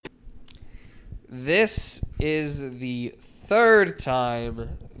This is the third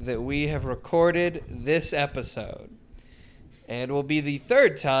time that we have recorded this episode. And will be the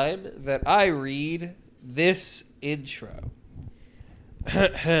third time that I read this intro.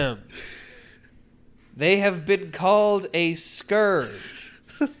 They have been called a scourge,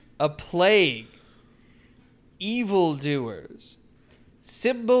 a plague, evildoers,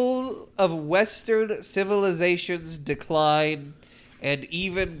 symbol of Western civilization's decline, and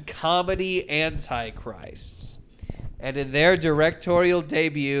even comedy antichrists. And in their directorial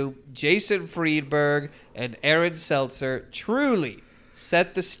debut, Jason Friedberg and Aaron Seltzer truly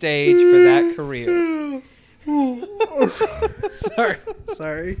set the stage for that career.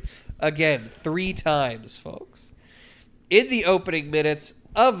 Sorry. Again, 3 times, folks. In the opening minutes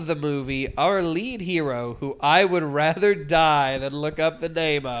of the movie, our lead hero, who I would rather die than look up the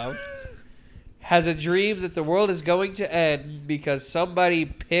name of, has a dream that the world is going to end because somebody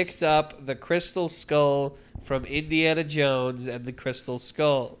picked up the crystal skull from Indiana Jones and the Crystal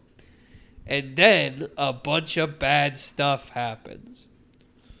Skull. And then a bunch of bad stuff happens.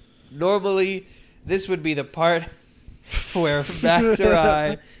 Normally, this would be the part where Max or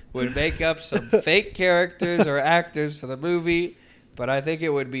I would make up some fake characters or actors for the movie, but I think it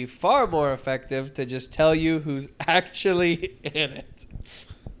would be far more effective to just tell you who's actually in it.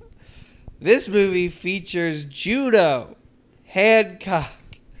 This movie features Juno, Hancock,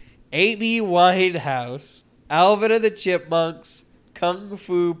 Amy Winehouse, Alvin and the Chipmunks, Kung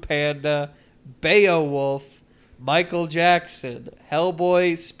Fu Panda, Beowulf, Michael Jackson,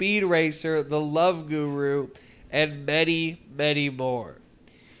 Hellboy, Speed Racer, The Love Guru, and many, many more.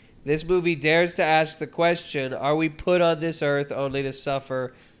 This movie dares to ask the question, are we put on this earth only to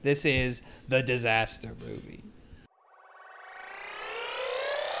suffer? This is the disaster movie.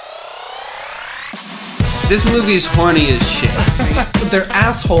 This movie's horny as shit. Their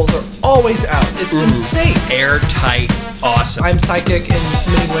assholes are always out. It's insane. Airtight, awesome. I'm psychic in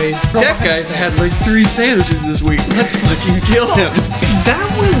many ways. That guy's had like 3 sandwiches this week. Let's fucking kill him. That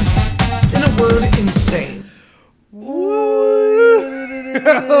was, in a word, insane. Whoa.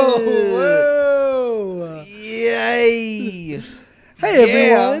 Yay.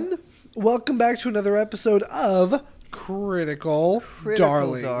 Hey, everyone. Welcome back to another episode of Critical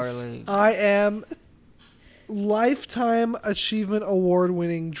Darlings. I am Lifetime Achievement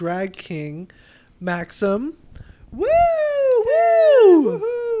Award-winning drag king, Maxim. Woo!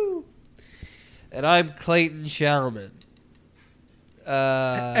 Woo! And I'm Clayton Shalman.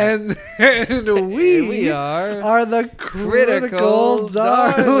 And we are the Critical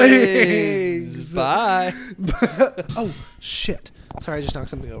Darlings. Bye. Oh, shit. Sorry, I just knocked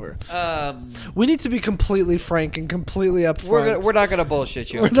something over. We need to be completely frank and completely upfront. We're not going to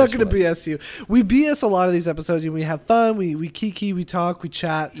bullshit you. We're not going to BS you. We BS a lot of these episodes. We have fun. We kiki. We talk. We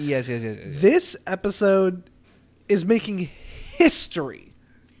chat. Yes. This episode is making history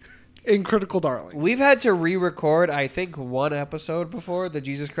in Critical Darlings. We've had to re-record, I think, 1 episode before, the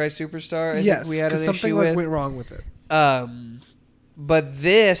Jesus Christ Superstar. I think we had an something issue like with. went wrong with it. But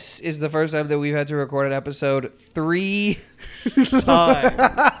this is the first time that we've had to record an episode 3 times.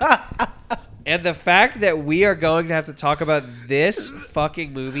 And the fact that we are going to have to talk about this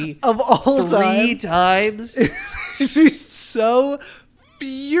fucking movie of all 3 times makes me so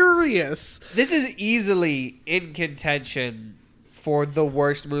furious. This is easily in contention for the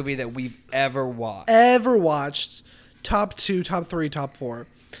worst movie that we've ever watched. Top 2, top 3, top 4.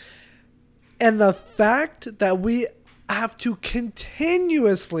 And the fact that we have to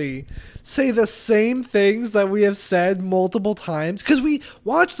continuously say the same things that we have said multiple times, because we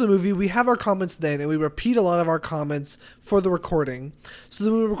watch the movie, we have our comments then, and we repeat a lot of our comments for the recording. So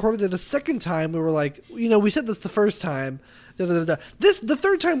then when we recorded it a second time, we were like, we said this the first time. The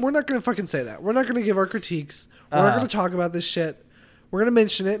third time, we're not going to fucking say that. We're not going to give our critiques. We're not going to talk about this shit. We're going to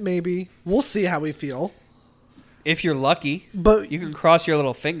mention it, maybe. We'll see how we feel. If you're lucky. But you can cross your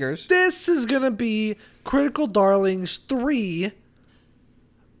little fingers. This is going to be Critical Darlings 3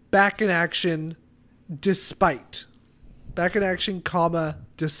 Back in Action Despite. Back in Action,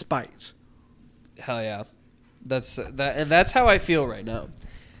 despite. Hell yeah. That's how I feel right now.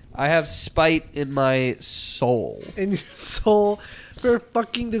 I have spite in my soul. In your soul for a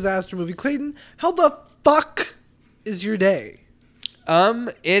fucking disaster movie. Clayton, how the fuck is your day?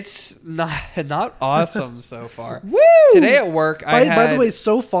 It's not awesome so far. Woo! Today at work, by the way,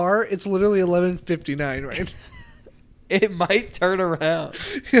 so far it's literally 11:59, right? It might turn around.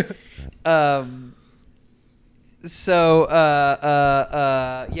 At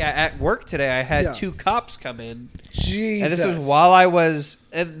work today, I had 2 cops come in. Jesus. And this was while I was,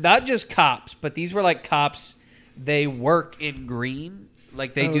 and not just cops, but these were like cops. They work in green.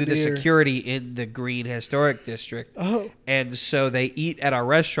 Like they Oh, do the dear. security in the Green Historic District, Oh. and so they eat at our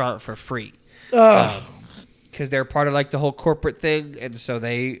restaurant for free Ugh. because they're part of like the whole corporate thing, and so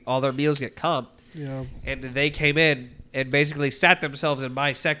all their meals get comped. Yeah. And they came in and basically sat themselves in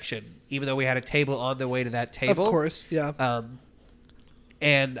my section, even though we had a table on the way to that table. Of course. Yeah.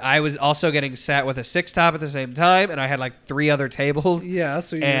 And I was also getting sat with a six top at the same time, and I had like 3 other tables. Yeah.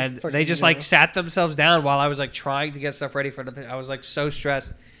 So you And they just like sat themselves down while I was like trying to get stuff ready for nothing. I was like so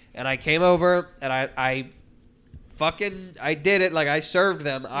stressed, and I came over and I did it. Like I served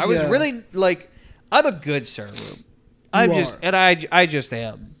them. I was Yeah. really like, I'm a good server. I just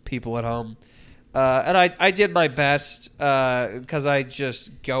am. People at home. And I did my best because I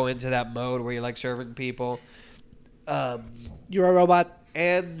just go into that mode where you're like serving people. You're a robot.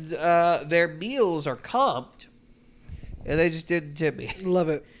 And their meals are comped, and they just didn't tip me. Love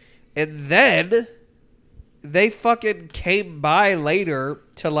it. And then they fucking came by later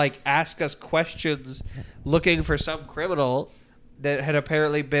to like ask us questions looking for some criminal that had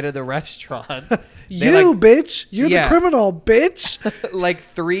apparently been in the restaurant. Bitch. You're Yeah. the criminal, bitch. Like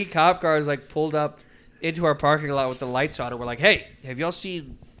 3 cop cars like pulled up into our parking lot with the lights on, and we're like, "Hey, have y'all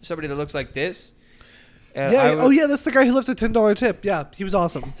seen somebody that looks like this?" And Yeah. Oh, yeah. That's the guy who left a $10 tip. Yeah. He was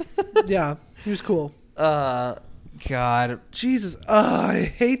awesome. Yeah. He was cool. God. Jesus.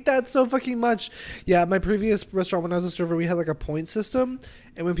 I hate that so fucking much. Yeah. My previous restaurant, when I was a server, we had like a point system.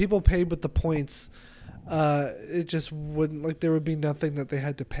 And when people paid with the points, it just wouldn't, like, there would be nothing that they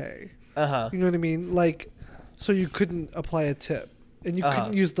had to pay. You know what I mean? Like, so you couldn't apply a tip. And you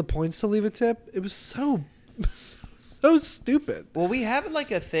couldn't use the points to leave a tip. It was so stupid. Well, we have like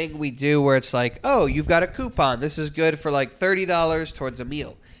a thing we do where it's like, oh, you've got a coupon. This is good for like $30 towards a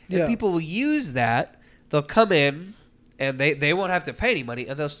meal. And Yeah. people will use that. They'll come in and they won't have to pay any money,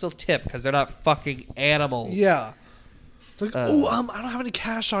 and they'll still tip because they're not fucking animals. Yeah. Like, I don't have any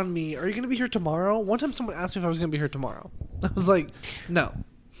cash on me. Are you going to be here tomorrow? One time someone asked me if I was going to be here tomorrow. I was like, no.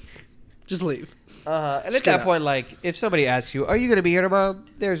 Just leave. And Just at get that out. point, like, if somebody asks you, are you going to be here tomorrow?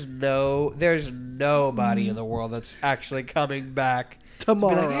 There's nobody in the world that's actually coming back to be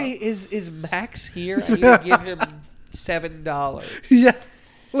Tomorrow. like, hey, is Max here? Are you going to give him $7? Yeah.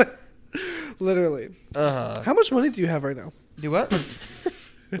 Literally. Uh-huh. How much money do you have right now? Do what?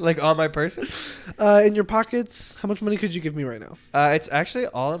 Like on my person? In your pockets, how much money could you give me right now? It's actually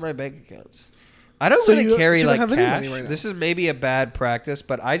all in my bank accounts. I don't So really you- carry so you don't like have any cash. money right now? This is maybe a bad practice,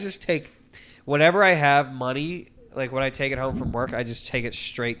 but I just take whenever I have money, like when I take it home from work, I just take it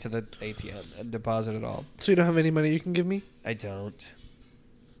straight to the ATM and deposit it all. So you don't have any money you can give me? I don't.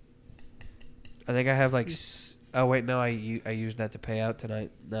 I think I have like. Oh wait, no. I used that to pay out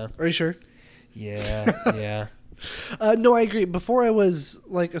tonight. No. Are you sure? Yeah, yeah. No, I agree. Before I was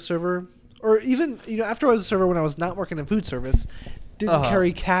like a server, or even after I was a server when I was not working in food service, didn't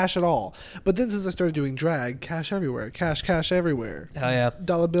carry cash at all. But then since I started doing drag, cash everywhere, cash everywhere, Hell yeah.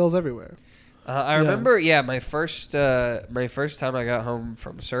 dollar bills everywhere. I remember, my first time I got home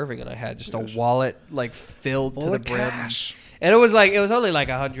from serving, and I had just a wallet like filled to Full the of brim, cash. and it was only like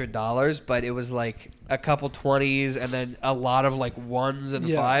 $100, but it was like a couple 20s and then a lot of like 1s and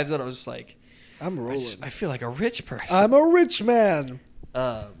 5s, and I was just like, I'm rolling. I feel like a rich person. I'm a rich man.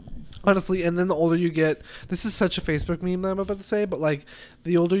 Um, Honestly, and then the older you get, this is such a Facebook meme that I'm about to say, but like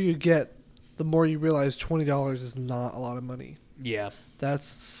the older you get, the more you realize $20 is not a lot of money. yeah. That's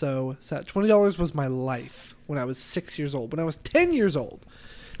so sad. $20 was my life when I was 6 years old. When I was 10 years old.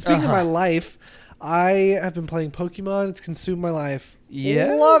 Speaking of my life, I have been playing Pokemon. It's consumed my life.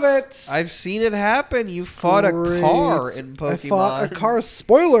 Yes. Love it. I've seen it happen. You fought Great. a car in Pokemon. I fought a car.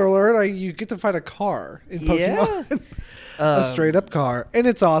 Spoiler alert! You get to fight a car in Pokemon. A straight up car, and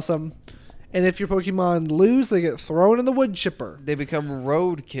it's awesome. And if your Pokemon lose, they get thrown in the wood chipper. They become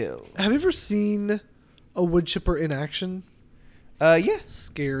roadkill. Have you ever seen a wood chipper in action? Yeah.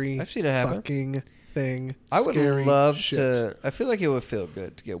 Scary. I've seen it happen. Fucking thing. I would Scary love shit. to. I feel like it would feel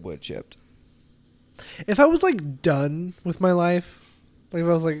good to get wood chipped. If I was like done with my life, like if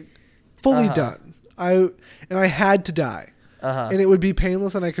I was like fully done, I had to die, and it would be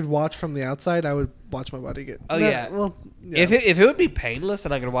painless, and I could watch from the outside, I would watch my body get. Oh, yeah. Well, yeah. If it would be painless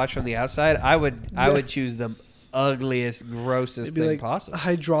and I could watch from the outside, I would choose the ugliest, grossest It'd be thing like possible.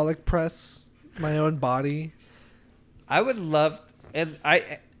 hydraulic press my own body. I would love, and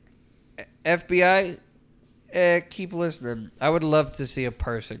FBI, keep listening. I would love to see a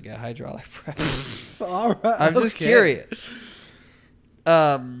person get hydraulic press. All right, I'm just curious.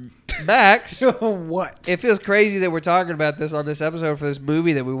 Max, What? it feels crazy that we're talking about this on this episode for this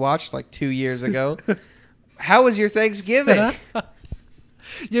movie that we watched like 2 years ago. How was your Thanksgiving?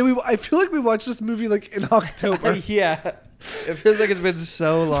 Yeah, I feel like we watched this movie like in October. Yeah. It feels like it's been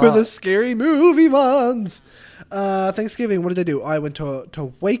so long. For the scary movie month. Thanksgiving, what did I do? I went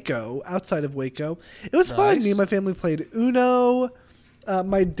to Waco, outside of Waco. It was fun. Nice. Me and my family played Uno.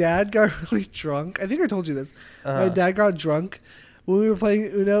 My dad got really drunk. I think I told you this. My dad got drunk when we were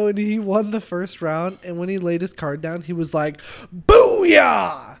playing Uno, and he won the first round. And when he laid his card down, he was like,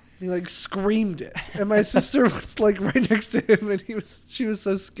 "Booyah!" He like screamed it, and my sister was like right next to him, and she was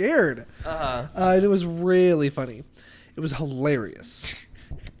so scared. And it was really funny. It was hilarious.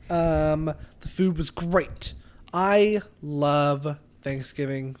 The food was great. I love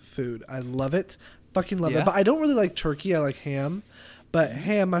Thanksgiving food. I love it. Fucking love it. But I don't really like turkey. I like ham. But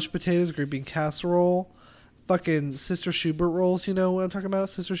ham, mashed potatoes, green bean casserole, fucking Sister Schubert rolls. You know what I'm talking about?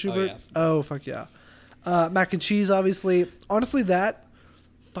 Sister Schubert? yeah. Oh, fuck yeah. Mac and cheese, obviously. Honestly, that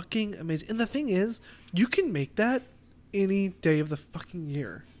fucking amazing. And the thing is, you can make that any day of the fucking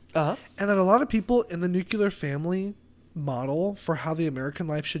year. And that a lot of people in the nuclear family model for how the American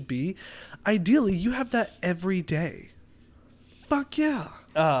life should be, ideally, you have that every day. Fuck yeah.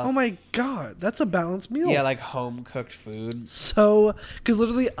 Oh my God. That's a balanced meal. Yeah, like home cooked food. So, because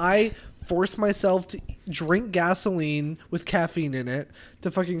literally I force myself to drink gasoline with caffeine in it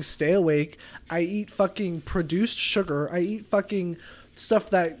to fucking stay awake. I eat fucking produced sugar. I eat fucking stuff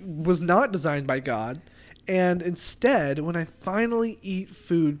that was not designed by God. And instead, when I finally eat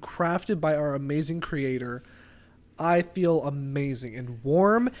food crafted by our amazing creator, I feel amazing and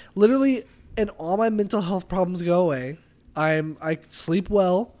warm. Literally, and all my mental health problems go away. I sleep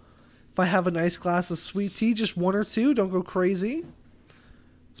well. If I have a nice glass of sweet tea, just one or two, don't go crazy.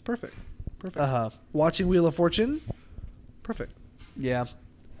 It's perfect. Perfect. Watching Wheel of Fortune, perfect. Yeah.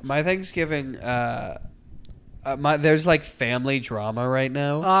 My Thanksgiving, there's like family drama right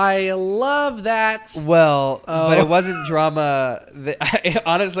now. I love that. Well, but it wasn't drama.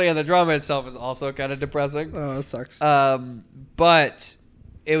 Honestly, and the drama itself is also kind of depressing. Oh, it sucks. But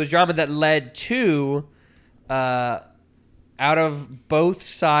it was drama that led to, out of both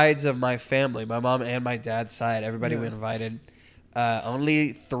sides of my family, my mom and my dad's side, everybody we invited,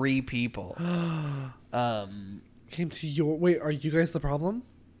 only 3 people. Came to your... Wait, are you guys the problem?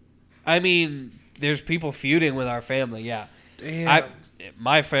 I mean, there's people feuding with our family, yeah. Damn.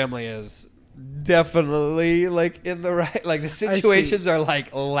 My family is definitely, like, in the right... Like, the situations are,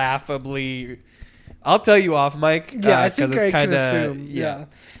 like, laughably... I'll tell you off, Mike. Yeah, I think it's I can kinda, assume. Yeah.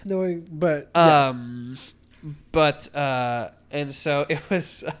 Knowing, but... And so it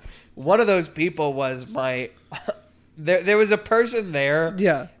was... one of those people was my... There was a person there.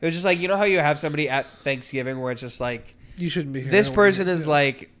 Yeah. It was just like, you know how you have somebody at Thanksgiving where it's just like... You shouldn't be here. This person is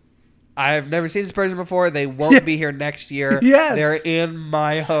like... I've never seen this person before. They won't be here next year. Yes. They're in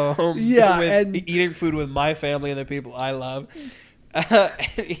my home. Yeah, and eating food with my family and the people I love.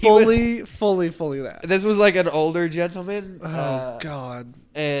 Fully that. This was like an older gentleman. Oh, God.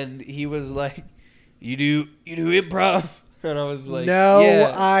 And he was like, you do improv? And I was like, no,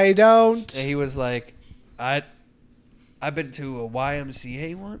 yeah. I don't. And he was like, I've been to a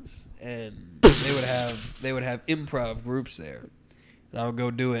YMCA once, and they would have improv groups there. And I would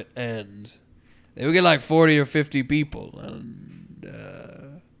go do it, and they would get like 40 or 50 people. And,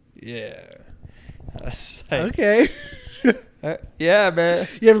 yeah. I was like, Okay. yeah, man.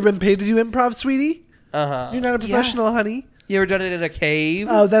 You ever been paid to do improv, sweetie? Uh-huh. You're not a professional, honey. You ever done it in a cave?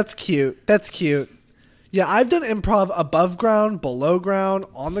 Oh, that's cute. That's cute. Yeah, I've done improv above ground, below ground,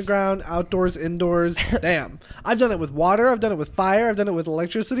 on the ground, outdoors, indoors. Damn. I've done it with water. I've done it with fire. I've done it with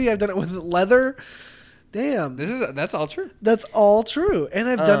electricity. I've done it with leather. Damn. That's all true. That's all true. And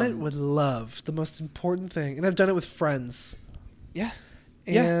I've done it with love, the most important thing. And I've done it with friends. Yeah.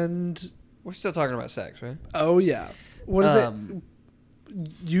 And... We're still talking about sex, right? Oh, yeah. What is it?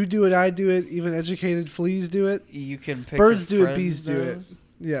 You do it, I do it, even educated fleas do it. You can pick Birds your do it, bees do it.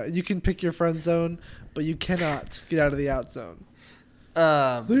 Yeah, you can pick your friend zone, but you cannot get out of the out zone.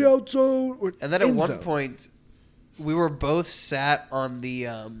 The out zone. And then at one point, we were both sat on the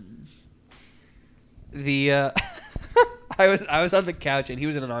I was on the couch and he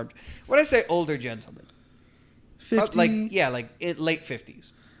was in an arm. When I say older gentleman, 50. like in late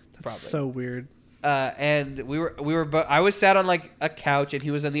 50s. That's probably. so weird. And we were I was sat on like a couch and he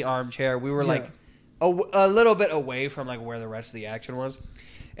was in the armchair. We were like a little bit away from like where the rest of the action was.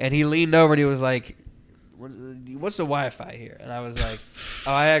 And he leaned over and he was like, "What's the Wi-Fi here?" And I was like,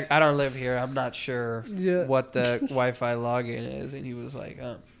 "Oh, I don't live here. I'm not sure what the Wi-Fi login is." And he was like,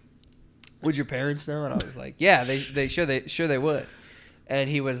 "Would your parents know?" And I was like, "Yeah, they sure would." And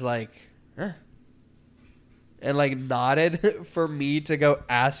he was like, "Huh?" And like nodded for me to go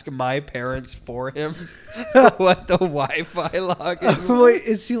ask my parents for him what the Wi-Fi login was. Wait,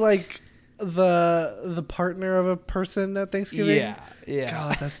 is he like the partner of a person at Thanksgiving. Yeah.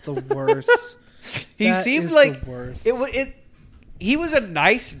 God, that's the worst. He That seemed is like the worst. he was a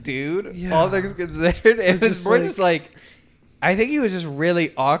nice dude, Yeah. all things considered. It But was just more like- just like, I think he was just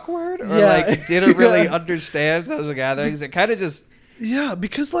really awkward, or Yeah. like didn't really Yeah. understand social gatherings. It kind of just, Yeah,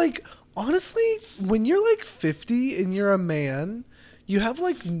 because like honestly, when you're like 50 and you're a man, you have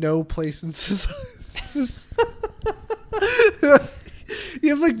like no place in society. You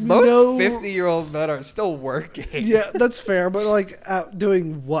have like most no 50-year-old men are still working. Yeah, that's fair, but like out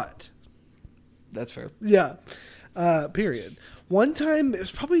doing what? That's fair. Yeah. Period. One time, it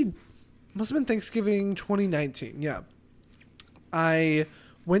was probably, must have been Thanksgiving 2019. Yeah. I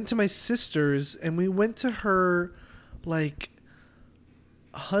went to my sister's and we went to her, like,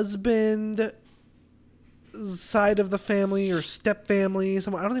 husband side of the family or step family. I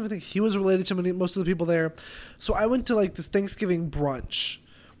don't even think he was related to most of the people there. So I went to, like, this Thanksgiving brunch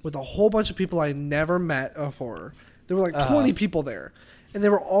with a whole bunch of people I never met before. There were, like, 20 people there. And they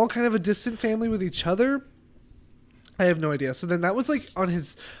were all kind of a distant family with each other. I have no idea. So then that was like on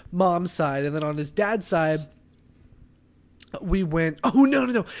his mom's side. And then on his dad's side, we went... Oh,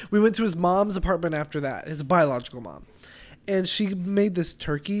 no. We went to his mom's apartment after that. His biological mom. And she made this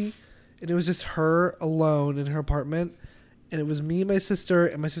turkey. And it was just her alone in her apartment. And it was me, my sister,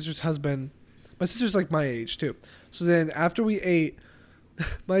 and my sister's husband. My sister's like my age too. So then after we ate,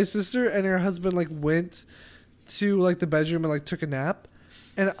 my sister and her husband like went to like the bedroom and like took a nap.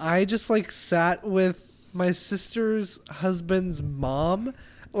 And I just like sat with my sister's husband's mom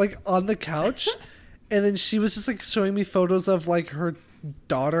like on the couch. And then she was just like showing me photos of like her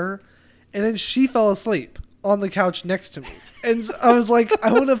daughter. And then she fell asleep on the couch next to me. And I was like,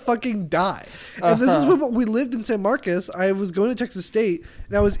 I want to fucking die. And this is when we lived in San Marcos. I was going to Texas State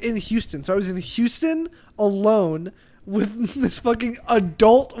and I was in Houston. So I was in Houston alone with this fucking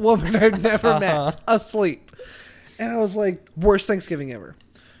adult woman I'd never met asleep. And I was like, worst Thanksgiving ever.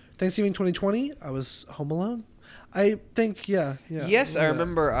 Thanksgiving 2020, I was home alone. I think, yeah. Yes, I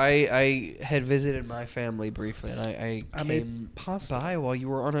remember I had visited my family briefly, and I I made came pasta. by while you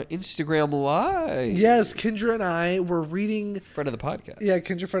were on an Instagram Live. Yes, Kendra and I were reading... Friend of the podcast. Yeah,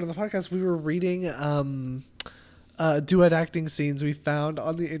 Kendra, friend of the podcast. We were reading duet acting scenes we found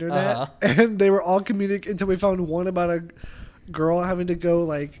on the internet. And they were all comedic until we found one about a girl having to go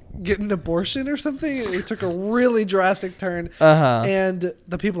like get an abortion or something. It took a really drastic turn. And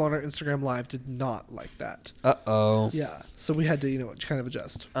the people on our Instagram Live did not like that. Yeah. So we had to, kind of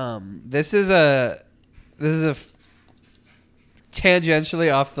adjust. This is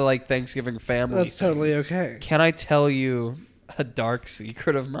tangentially off the like Thanksgiving family. That's thing. totally okay. Can I tell you a dark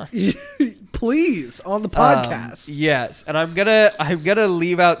secret of mine? Please, on the podcast. Yes, and I'm gonna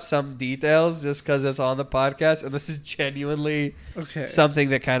leave out some details just because it's on the podcast, and this is genuinely something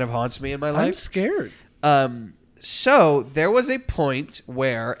that kind of haunts me in my life. I'm scared. So there was a point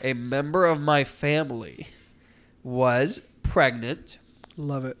where a member of my family was pregnant.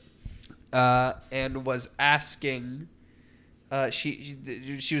 Love it. And was asking. She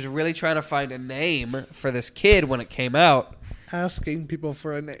was really trying to find a name for this kid when it came out. Asking people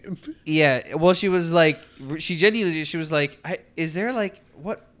for a name. Yeah, well, she was like, she was like, is there like,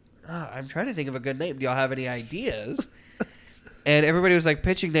 what? I'm trying to think of a good name. Do y'all have any ideas? And everybody was like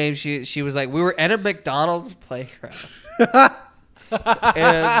pitching names. She was like, we were at a McDonald's playground.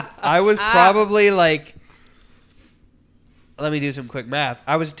 And I was probably like, let me do some quick math.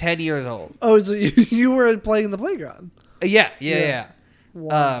 I was 10 years old. Oh, so you were playing in the playground? Yeah.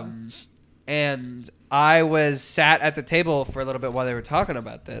 Wow. And I was sat at the table for a little bit while they were talking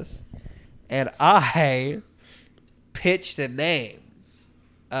about this, and I pitched a name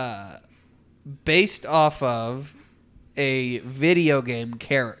based off of a video game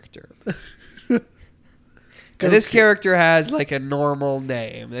character. And this character has like a normal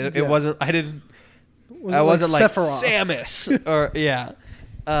name. It wasn't. I wasn't like Sephiroth? Samus or yeah.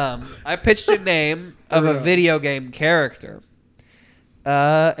 I pitched a name of a video game character,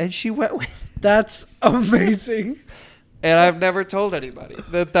 and she went with. That's amazing. And I've never told anybody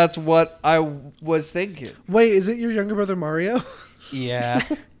that that's what I was thinking. Wait, is it your younger brother Mario? Yeah.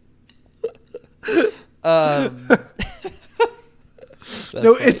 No,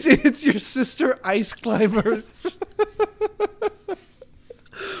 it's your sister Ice Climbers.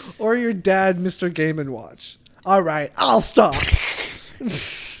 Or your dad Mr. Game & Watch. All right, I'll stop.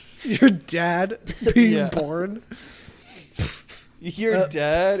 Your dad being born. Your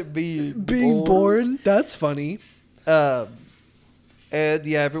dad being born. That's funny. And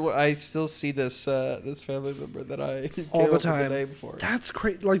yeah, everyone. I still see this this family member that I all came the up time. with a name for. That's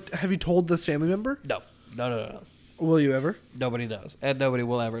great. Like, have you told this family member? No. Will you ever? Nobody knows, and nobody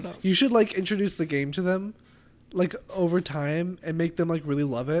will ever know. You should like introduce the game to them, like over time, and make them like really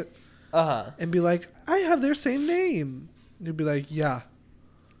love it, and be like, "I have their same name." And you'd be like, "Yeah,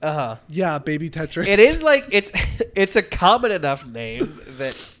 yeah, baby Tetris." It is like it's a common enough name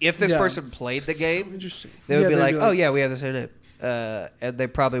that if this Yeah. person played the So game, interesting. they would Yeah, be they'd like, "Oh yeah, we have the same name," and they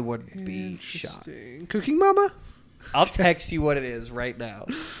probably wouldn't be shocked. Interesting. Cooking Mama. I'll text you what it is right now.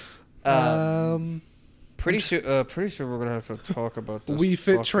 Pretty soon we're gonna have to talk about this Wii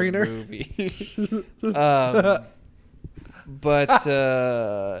Fit fucking Trainer. movie.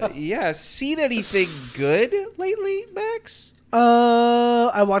 Yeah, seen anything good lately, Max?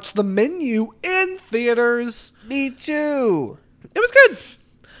 I watched The Menu in theaters. Me too. It was good.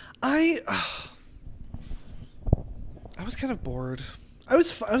 I was kind of bored. I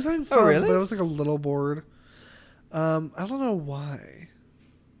was having fun, really? but I was like a little bored. I don't know why.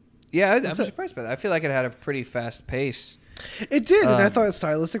 Yeah, I'm That's it. surprised by that. I feel like it had a pretty fast pace. It did, and I Um, thought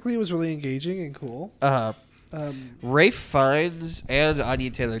stylistically it was really engaging and cool. Rafe Fiennes and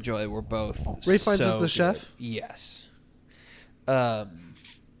Anya Taylor-Joy were both. Rafe Fiennes was so the good. chef? Yes.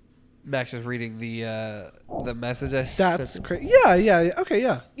 Max is reading the message. I That's sent him. crazy. Yeah. Okay,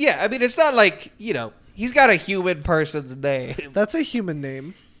 yeah. Yeah, I mean, it's not like, he's got a human person's name. That's a human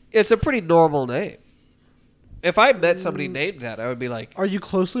name. It's a pretty normal name. If I met somebody named that, I would be like, Are you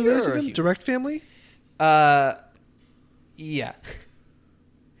closely You're related to a them? human. Direct family? yeah.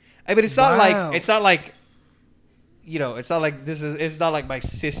 I mean, it's not Wow. like, it's not like my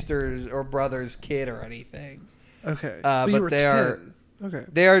sister's or brother's kid or anything. Okay. But you were they are- 10. Okay.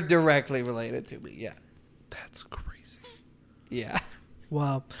 They are directly related to me. Yeah. That's crazy. Yeah.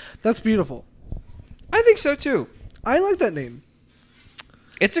 Wow. That's beautiful. I think so too. I like that name.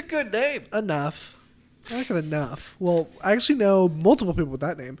 It's a good name. Enough. I like it enough. Well, I actually know multiple people with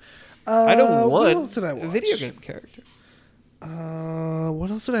that name. I know What one else did I watch? video game character.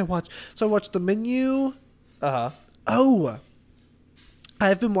 What else did I watch? So I watched The Menu. Uh-huh. Oh.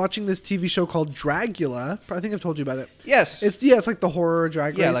 I've been watching this TV show called Dragula. I think I've told you about it. Yes. It's like the horror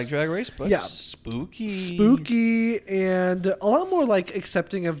drag race. Yeah, like Drag Race, but Yeah. spooky. Spooky and a lot more like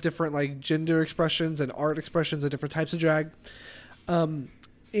accepting of different like gender expressions and art expressions of different types of drag. And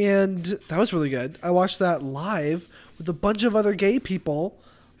that was really good. I watched that live with a bunch of other gay people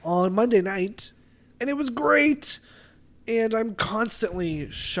on Monday night, and it was great. And I'm constantly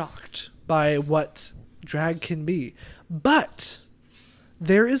shocked by what drag can be. But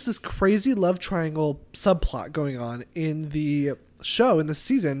there is this crazy love triangle subplot going on in the show, in the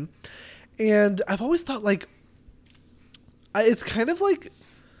season. And I've always thought it's kind of like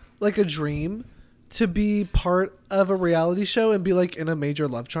a dream to be part of a reality show and be like in a major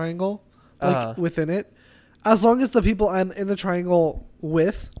love triangle, within it. As long as the people I'm in the triangle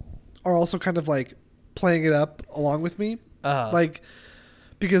with are also kind of like playing it up along with me.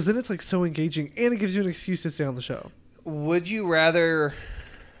 Because then it's like so engaging and it gives you an excuse to stay on the show. Would you rather...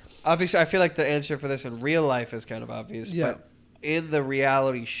 Obviously, I feel like the answer for this in real life is kind of obvious. Yeah. But in the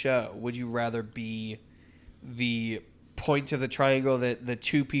reality show, would you rather be the point of the triangle that the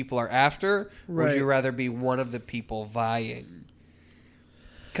two people are after? Or would Right. you rather be one of the people vying?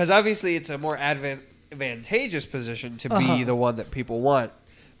 Because obviously it's a more advantageous position to be the one that people want.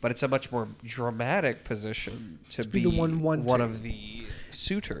 But it's a much more dramatic position to be the one wanting. of the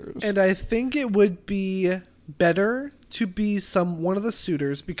suitors. And I think it would be better to be one of the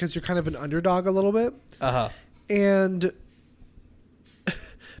suitors because you're kind of an underdog a little bit. And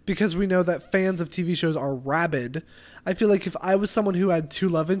because we know that fans of TV shows are rabid, I feel like if I was someone who had two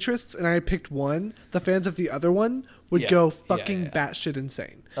love interests and I picked one, the fans of the other one would go fucking batshit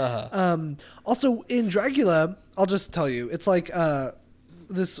insane. Also, in Dragula, I'll just tell you, it's like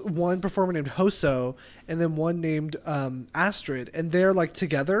this one performer named Hoso and then one named Astrid, and they're like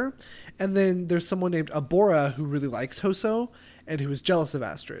together. And then there's someone named Abora who really likes Hoso and who is jealous of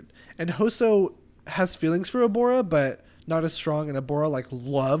Astrid. And Hoso has feelings for Abora, but not as strong. And Abora like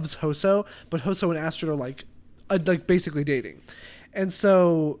loves Hoso, but Hoso and Astrid are like basically dating. And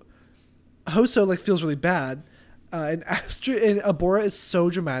so Hoso like feels really bad. And Astrid and Abora is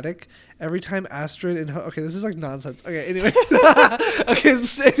so dramatic. Every time Astrid and okay, this is like nonsense. Okay, anyway,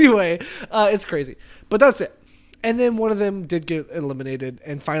 it's crazy, but that's it. And then one of them did get eliminated,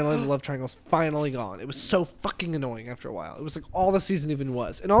 and finally the love triangle's finally gone. It was so fucking annoying after a while. It was like all the season even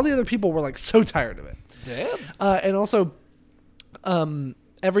was, and all the other people were like so tired of it. Damn. And also,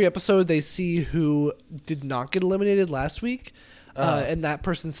 every episode they see who did not get eliminated last week. And that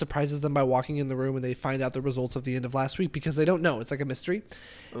person surprises them by walking in the room and they find out the results of the end of last week because they don't know. It's like a mystery.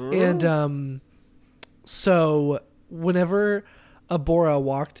 Ooh. And so whenever Abora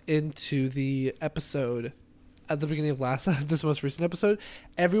walked into the episode, at the beginning of this most recent episode,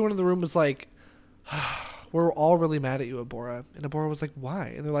 everyone in the room was like, we're all really mad at you, Abora. And Abora was like,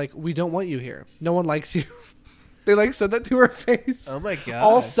 why? And they're like, we don't want you here. No one likes you. They like said that to her face. Oh my god.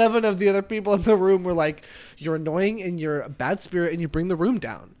 All 7 of the other people in the room were like, you're annoying and you're a bad spirit and you bring the room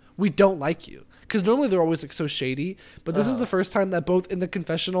down. We don't like you. Because normally they're always like so shady. But this is the first time that both in the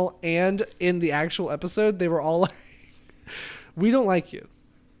confessional and in the actual episode, they were all like, we don't like you.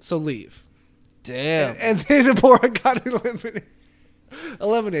 So leave. Damn. And then Abora got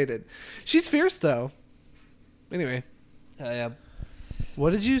eliminated. She's fierce though. Anyway. I am.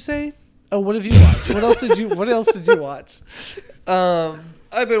 What did you say? Oh, what have you watched? What else did you watch?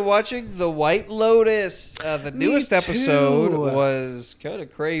 I've been watching The White Lotus. The newest too. episode was kind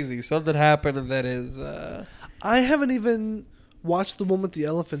of crazy. Something happened that is... I haven't even watched the one with the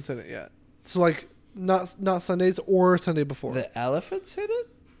elephants in it yet. So like not Sundays or Sunday before. The elephants in it?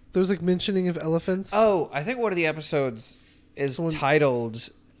 There was like mentioning of elephants. Oh, I think one of the episodes is titled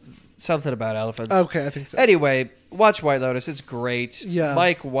something about elephants. Okay, I think so. Anyway, watch White Lotus. It's great. Yeah.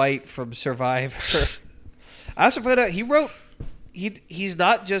 Mike White from Survivor. I also found out he's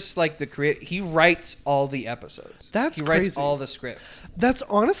not just like the creator. He writes all the episodes. He writes crazy. all the scripts. That's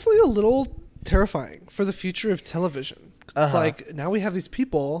honestly a little terrifying for the future of television. It's like now we have these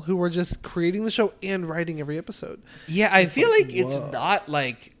people who are just creating the show and writing every episode. Yeah, I feel like it's whoa. not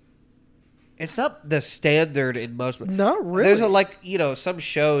like... It's not the standard in most... Not really. There's some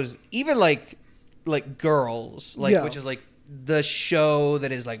shows, even like Girls, Yeah. which is like the show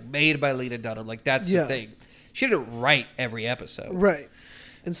that is like made by Lena Dunham. Like that's Yeah. the thing. She didn't write every episode. Right.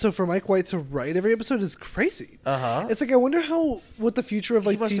 And so for Mike White to write every episode is crazy. Uh-huh. It's like I wonder what the future of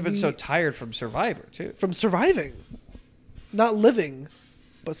like He must have TV been so tired from Survivor too. from surviving, not living,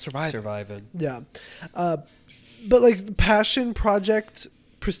 but surviving. Surviving. Yeah. But like the passion project,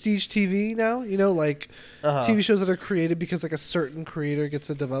 prestige TV now, like TV shows that are created because like a certain creator gets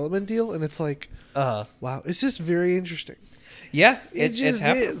a development deal, and it's like, wow, it's just very interesting. Yeah, It it's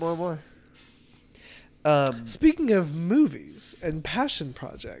happening is. more and more. Speaking of movies and passion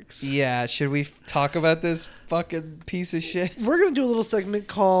projects, Yeah, should we talk about this fucking piece of shit? we're gonna do a little segment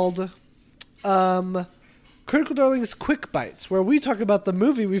called Critical Darlings Quick Bites, where we talk about the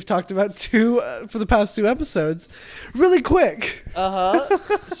movie we've talked about for the past 2 episodes, really quick.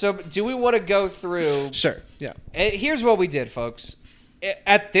 So, do we want to go through? Sure. Yeah. Here's what we did, folks.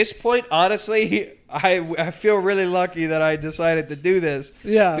 At this point, honestly, I feel really lucky that I decided to do this.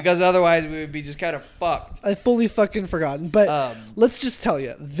 Yeah. Because otherwise, we would be just kind of fucked. I fully fucking forgotten. But let's just tell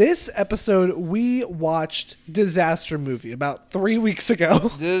you, this episode we watched Disaster Movie about 3 weeks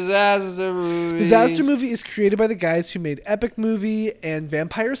ago. Disaster Movie. Disaster Movie is created by the guys who made Epic Movie and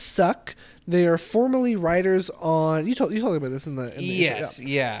Vampires Suck. They are formerly writers on... You told about this in the Yes,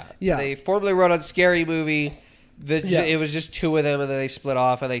 intro, yeah. Yeah. They formerly wrote on Scary Movie. It was just 2 of them, and then they split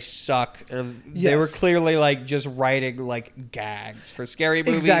off, and they suck. And they were clearly like just writing like gags for Scary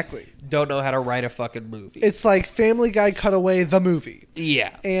Movie. Exactly. Don't know how to write a fucking movie. It's like Family Guy Cutaway, the movie.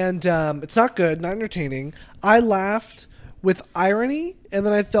 Yeah. And it's not good, not entertaining. I laughed with irony, and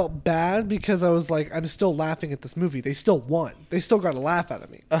then I felt bad because I was like, I'm still laughing at this movie. They still won. They still got a laugh out of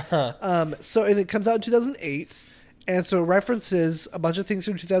me. And it comes out in 2008. And so it references a bunch of things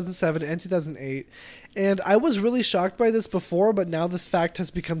from 2007 and 2008. And I was really shocked by this before, but now this fact has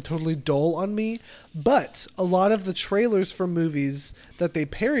become totally dull on me. But a lot of the trailers for movies that they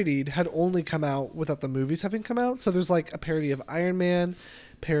parodied had only come out without the movies having come out. So there's like a parody of Iron Man,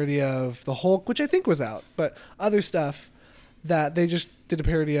 parody of The Hulk, which I think was out, but other stuff that they just did a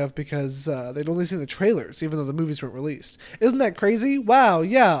parody of because they'd only seen the trailers, even though the movies weren't released. Isn't that crazy? Wow,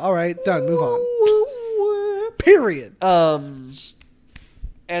 yeah, all right, done, move on. Period. So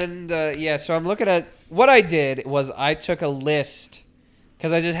I'm looking at what I did was I took a list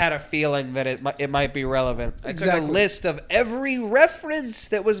because I just had a feeling that it might be relevant. I took a list of every reference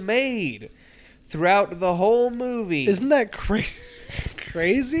that was made throughout the whole movie. Isn't that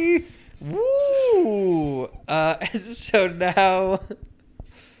crazy? Woo! So now,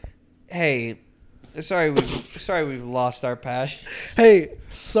 hey, sorry we've lost our passion. Hey,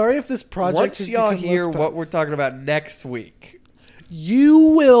 sorry if this project. Once y'all hear what we're talking about next week, you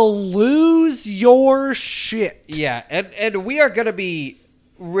will lose your shit. Yeah, and we are gonna be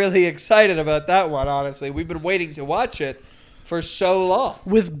really excited about that one. Honestly, we've been waiting to watch it for so long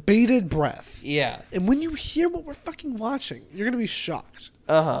with bated breath. Yeah, and when you hear what we're fucking watching, you're gonna be shocked.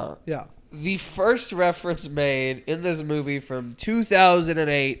 Yeah. The first reference made in this movie from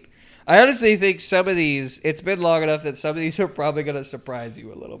 2008. I honestly think some of these, it's been long enough that some of these are probably going to surprise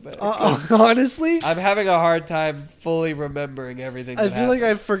you a little bit. Honestly? I'm having a hard time fully remembering everything that I feel like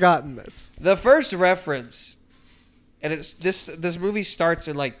I've forgotten this. The first reference and it's this movie starts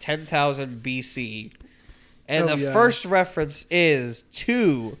in like 10,000 BC, and Oh, the yeah. first reference is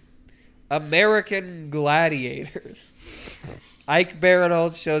to American Gladiators. Ike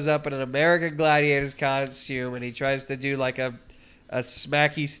Barinholtz shows up in an American Gladiators costume, and he tries to do like a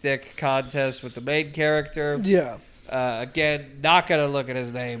smacky stick contest with the main character. Yeah. Again, not going to look at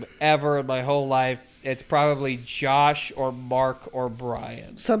his name ever in my whole life. It's probably Josh or Mark or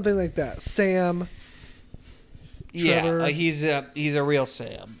Brian. Something like that. Sam. Yeah, Trevor. he's a real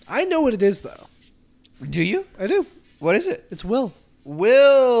Sam. I know what it is, though. Do you? I do. What is it? It's Will.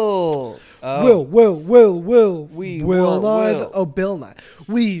 Will. Oh. Will. We Will want Nye. Will. Oh, Bill Nye.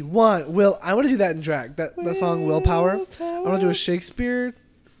 We want Will. I want to do that in drag. That song Willpower. I want to do a Shakespeare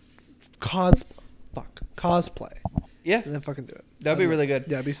cosplay. Yeah, And then fucking do it. that'd be really good.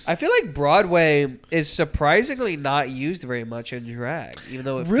 Yeah, I feel like Broadway is surprisingly not used very much in drag, even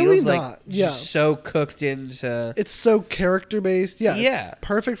though it Really feels like not, yeah. so cooked into. it's so character based. Yeah. Yeah. It's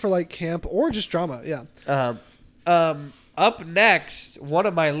perfect for like camp or just drama. Yeah. Up next, one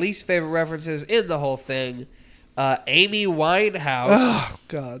of my least favorite references in the whole thing, Amy Winehouse. Oh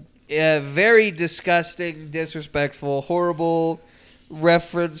God. A very disgusting, disrespectful, horrible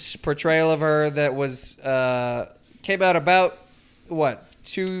reference portrayal of her that was came out about what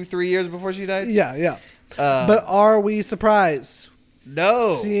 2-3 years before she died. Yeah. But are we surprised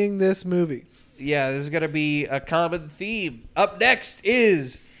No, seeing this movie? yeah, this is gonna be a common theme. Up next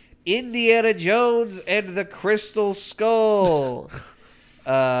is Indiana Jones and the Crystal Skull.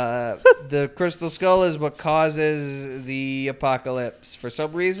 The Crystal Skull is what causes the apocalypse. For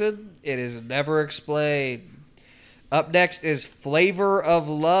some reason, it is never explained. Up next is Flavor of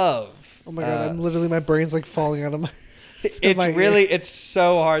Love. Oh my God. My brain's like falling out of my. It's my really, it's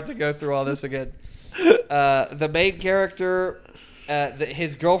so hard to go through all this again. The main character,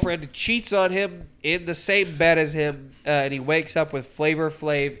 his girlfriend cheats on him in the same bed as him, and he wakes up with Flavor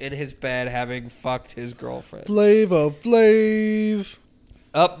Flav in his bed having fucked his girlfriend. Flav.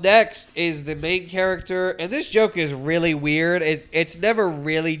 Up next is the main character, and this joke is really weird. It's never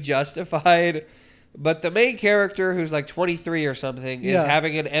really justified, but the main character, who's like 23 or something, is Yeah.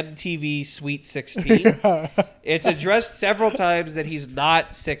 having an MTV Sweet 16. It's addressed several times that he's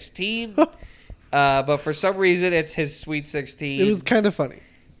not 16, but for some reason it's his Sweet 16. It was kind of funny.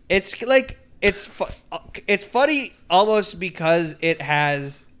 It's like it's funny almost because it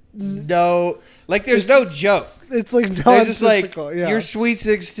has no there's no joke. It's like They're just like nonsensical. Yeah. you're Sweet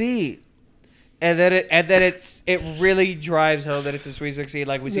 16. And then it really drives home that it's a Sweet 16.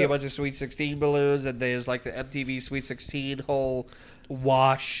 Like we see Yeah. a bunch of Sweet 16 balloons, and there's like the MTV Sweet 16 whole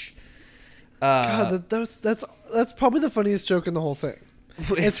wash. God, that's probably the funniest joke in the whole thing.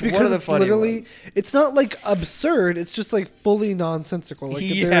 It's one because of the it's funny literally ones. it's not like absurd. It's just like fully nonsensical. Like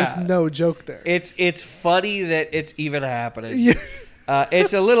there Yeah. is no joke there. It's funny that it's even happening. Yeah.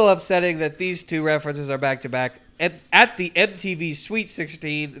 It's a little upsetting that these two references are back to back. At the MTV Sweet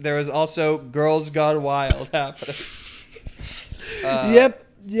 16, there is also Girls Gone Wild happening.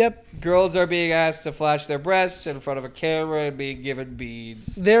 Yep. Girls are being asked to flash their breasts in front of a camera and being given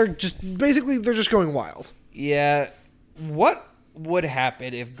beads. They're just going wild. Yeah. What would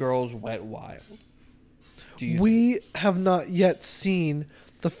happen if girls went wild? Do you We have not yet seen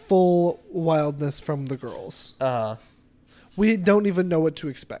the full wildness from the girls. We don't even know what to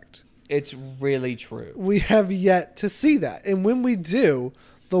expect. It's really true. We have yet to see that. And when we do,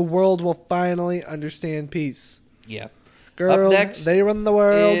 the world will finally understand peace. Yeah. Girls, next they run the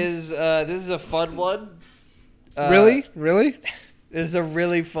world. This is a fun one. Really? This is a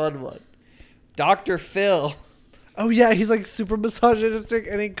really fun one. Dr. Phil. Oh, yeah, he's like super misogynistic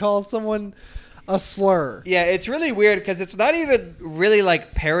and he calls someone a slur. Yeah, it's really weird because it's not even really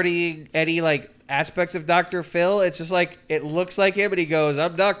like parodying any like aspects of Dr. Phil. It's just like it looks like him and he goes,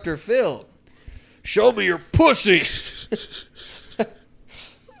 "I'm Dr. Phil. Show me your pussy."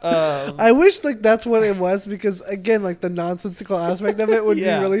 I wish like that's what it was because, again, like the nonsensical aspect of it would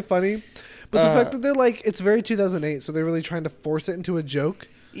Yeah. be really funny. But the fact that they're like, it's very 2008, so they're really trying to force it into a joke.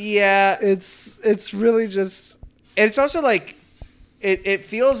 Yeah, It's really just... it's also like it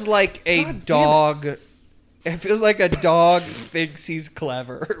feels like a God damn it. dog. It feels like a dog thinks he's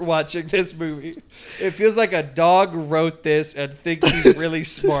clever watching this movie. It feels like a dog wrote this and thinks he's really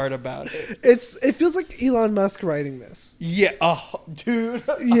smart about it. It feels like Elon Musk writing this. Yeah, oh, dude.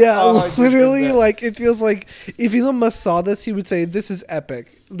 Yeah, 100%. literally, like, it feels like if Elon Musk saw this, he would say, "This is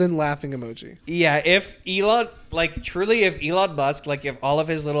epic," then laughing emoji. Yeah, if Elon, like, truly, if Elon Musk, like, if all of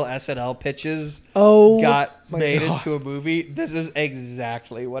his little SNL pitches Oh, got my made God. into a movie, this is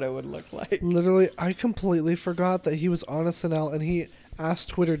exactly what it would look like. Literally, I completely forgot that he was on SNL and he asked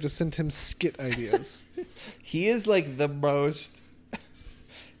Twitter to send him skit ideas. He is like the most.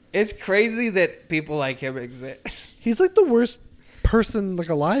 It's crazy that people like him exist. He's like the worst person like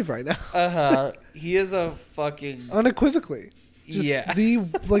alive right now. He is a fucking Unequivocally. Just the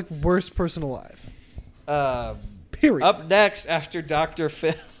like worst person alive. Period. Up next after Dr.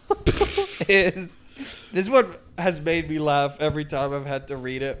 Phil is this one has made me laugh every time I've had to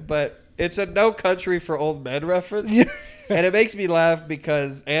read it, but it's a No Country for Old Men reference. Yeah. And it makes me laugh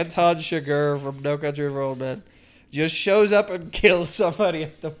because Anton Chigurh from No Country for Old Men just shows up and kills somebody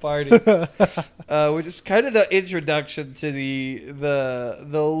at the party, which is kind of the introduction to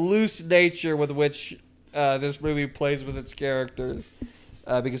the loose nature with which this movie plays with its characters,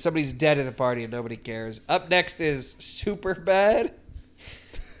 because somebody's dead at the party and nobody cares. Up next is Superbad,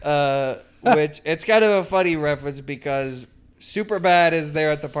 which it's kind of a funny reference because Superbad is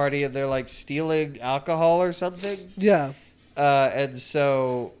there at the party and they're like stealing alcohol or something. Yeah. And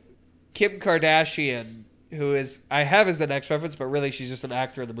so Kim Kardashian, who is I have as the next reference, but really she's just an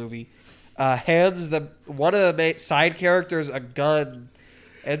actor in the movie, hands one of the main side characters a gun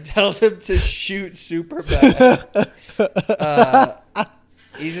and tells him to shoot Superbad.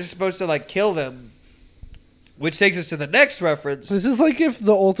 He's just supposed to like kill them, which takes us to the next reference. This is like if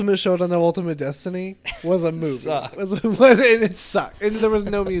the Ultimate Showdown of Ultimate Destiny was a movie. Sucked. And it sucked. And there was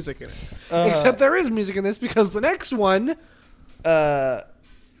no music in it. Except there is music in this because the next one...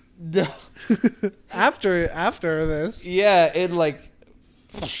 No. after this... Yeah, in like...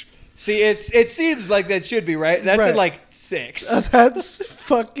 See, it seems like that should be, right? That's in like 6. That's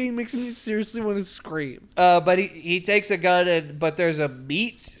fucking makes me seriously want to scream. But he takes a gun, but there's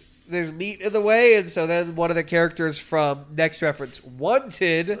meat in the way, and so then one of the characters from next reference,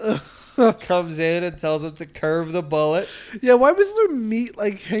 Wanted, comes in and tells him to curve the bullet. Yeah, why was there meat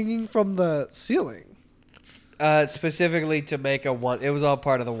like hanging from the ceiling? Specifically to make it was all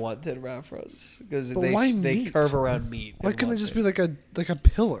part of the Wanted reference because they curve around meat. Why couldn't it just be like a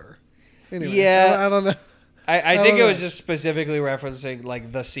pillar? Anyway, yeah, I don't know. I think it was just specifically referencing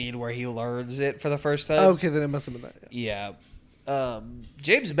like the scene where he learns it for the first time. Okay, then it must have been that. Yeah.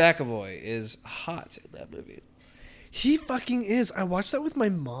 James McAvoy is hot in that movie. He fucking is. I watched that with my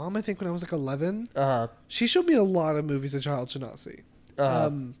mom, I think, when I was like 11. She showed me a lot of movies a child should not see.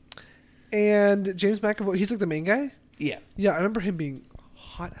 And James McAvoy, he's like the main guy? Yeah. Yeah, I remember him being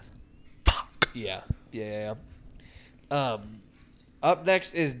hot as fuck. Yeah. Up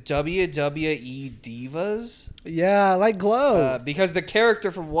next is WWE Divas. Yeah, like Glow. Because the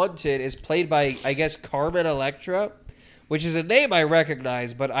character from Wanted is played by, I guess, Carmen Electra, which is a name I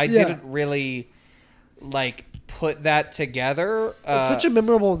recognize, but I didn't really, like, put that together. It's such a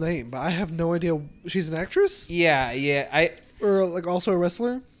memorable name, but I have no idea. She's an actress? Yeah. Or, like, also a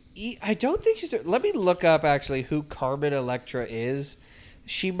wrestler? I don't think she's... Let me look up, actually, who Carmen Electra is.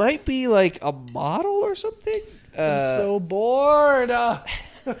 She might be, like, a model or something. I'm so bored.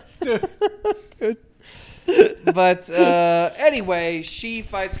 Dude. But anyway, she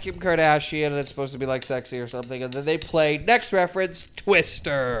fights Kim Kardashian, and it's supposed to be like sexy or something. And then they play, next reference,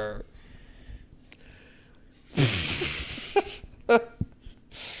 Twister. I'm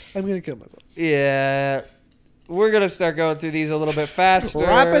going to kill myself. Yeah. We're going to start going through these a little bit faster.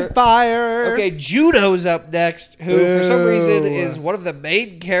 Rapid fire. Okay, Juno's up next, who for some reason is one of the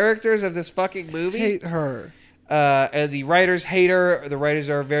main characters of this fucking movie. Hate her. And the writers hate her. The writers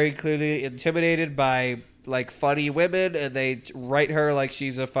are very clearly intimidated by like funny women, and they write her like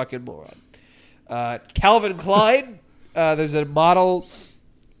she's a fucking moron. Calvin Klein, there's a model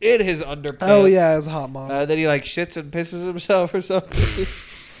in his underpants. Oh yeah, it's a hot model. Then he like shits and pisses himself or something.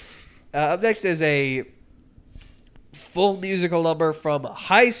 Up next is a full musical number from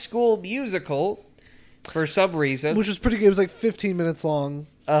High School Musical for some reason, which was pretty good. It was like 15 minutes long.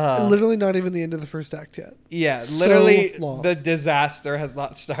 Literally not even the end of the first act yet. Yeah, so literally long. The disaster has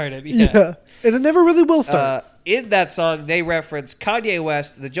not started yet. Yeah, and it never really will start. In that song, they reference Kanye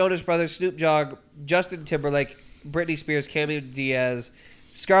West, the Jonas Brothers, Snoop Dogg, Justin Timberlake, Britney Spears, Cameron Diaz,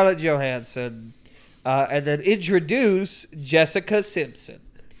 Scarlett Johansson, and then introduce Jessica Simpson,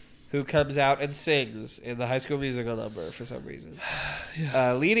 who comes out and sings in the High School Musical number for some reason.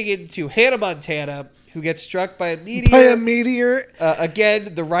 Yeah. Leading into Hannah Montana, who gets struck by a meteor.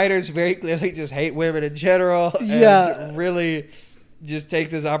 Again, the writers very clearly just hate women in general. Yeah. And really just take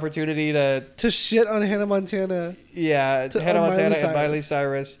this opportunity to shit on Hannah Montana. Yeah, Hannah Montana and Miley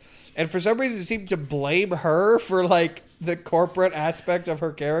Cyrus. And for some reason, seem to blame her for, like, the corporate aspect of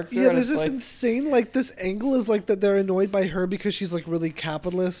her character. Yeah, there's this insane, like, this angle is, like, that they're annoyed by her because she's, like, really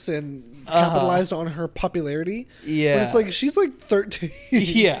capitalist and capitalized on her popularity. Yeah. But it's, like, she's, like, 13.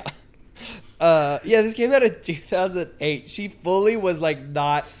 Yeah. Yeah, this came out in 2008. She fully was like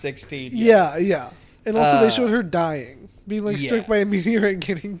not 16 yet. Yeah. And also they showed her dying, being like struck Yeah. by a meteor and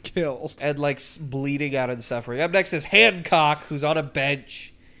getting killed. And like bleeding out and suffering. Up next is Hancock, who's on a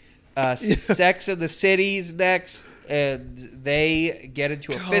bench. Sex in the City's next, and they get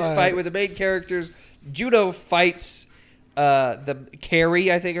into a fist God. fight with the main characters. Juno fights the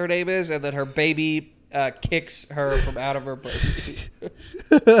Carrie, I think her name is, and then her baby kicks her from out of her pussy.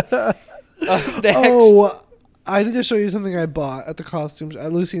 Up next. Oh, I need to show you something I bought at the costumes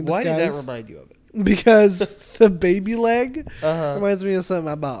at Lucy in Why Disguise. did that remind you of it? Because the baby leg Uh-huh. reminds me of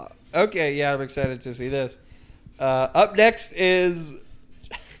something I bought. Okay, yeah, I'm excited to see this. Up next is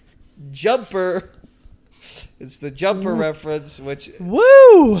Jumper. It's the Jumper reference, which Woo!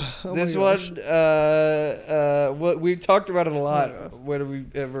 Oh this my gosh. one, we've talked about it a lot when we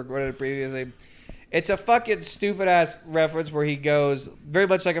have recorded it previously. It's a fucking stupid ass reference where he goes, very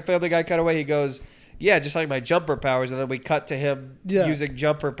much like a Family Guy cutaway. He goes, "Yeah, just like my jumper powers," and then we cut to him using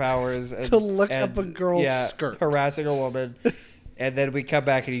jumper powers To look up a girl's skirt. harassing a woman. And then we come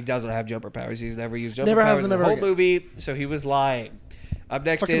back and he doesn't have jumper powers. He's never used jumper Never has powers in them the ever whole again. movie, so he was lying. Up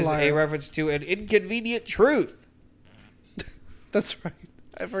next Fucking is a liar. reference to an inconvenient truth. That's right.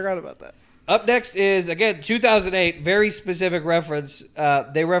 I forgot about that. Up next is, again, 2008, very specific reference.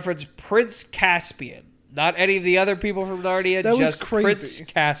 They reference Prince Caspian. Not any of the other people from Narnia, That was just crazy. Prince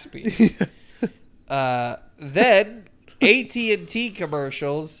Caspian. Then AT&T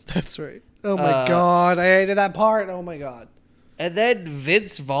commercials. That's right. Oh my god, I hated that part. Oh my god. And then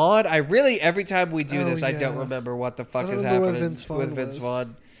Vince Vaughn. Every time we do Oh, this, I don't yeah. remember what the I fuck don't is remember what happening Vince Vaughn with Vince was.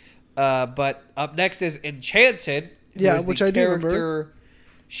 Vaughn. But up next is Enchanted. who Yeah, is the which I do remember. character.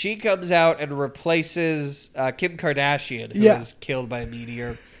 She comes out and replaces Kim Kardashian, who Yeah. is killed by a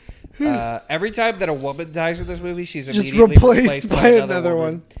meteor. Every time that a woman dies in this movie, she's Just immediately replaced by another another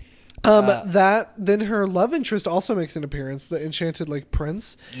woman. one. Then her love interest also makes an appearance, the enchanted like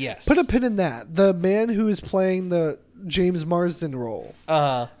prince. Yes. Put a pin in that. The man who is playing the James Marsden role.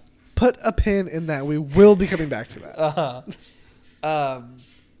 Put a pin in that. We will be coming back to that.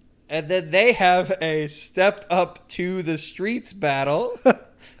 And then they have a step up to the streets battle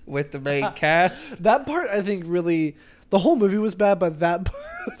with the main cast. That part, I think, really. The whole movie was bad, but that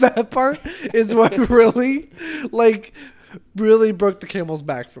part is what really, really broke the camel's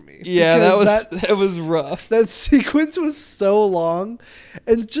back for me. Yeah, Because that was rough. That sequence was so long,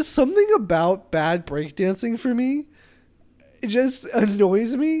 and just something about bad breakdancing for me, it just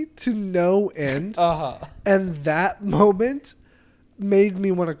annoys me to no end. And that moment made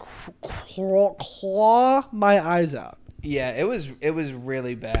me want to claw my eyes out. Yeah, it was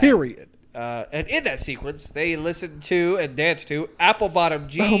really bad. Period. And in that sequence, they listened to and danced to Apple Bottom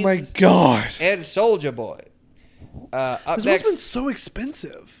Jeans. Oh my god! And Soulja Boy. Up This must next, have been so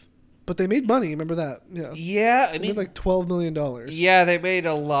expensive, but they made money. Remember that? Yeah. yeah, I They mean, made like $12 million. yeah, they made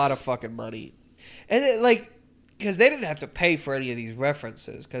a lot of fucking money, and because they didn't have to pay for any of these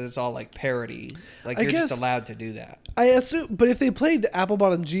references because it's all like parody. Like I you're guess- just allowed to do that. I assume, but if they played apple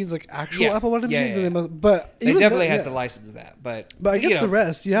bottom jeans, like actual Yeah. apple bottom Yeah, jeans, yeah, then yeah. they must. But They even definitely then, had to yeah. license that, but But I guess the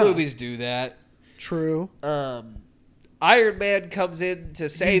rest, yeah. movies do that. True. Iron Man comes in to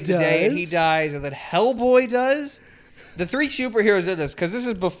save the day, and he does. dies, and then Hellboy does. The three superheroes in this, because this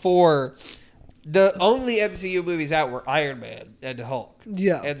is before the only MCU movies out were Iron Man and Hulk.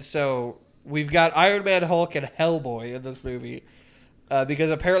 Yeah. And so we've got Iron Man, Hulk, and Hellboy in this movie. Because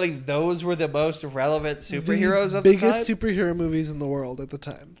apparently those were the most relevant superheroes of the time. biggest superhero movies in the world at the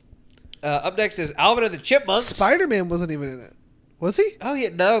time. Up next is Alvin and the Chipmunks. Spider-Man wasn't even in it. Was he? Oh yeah,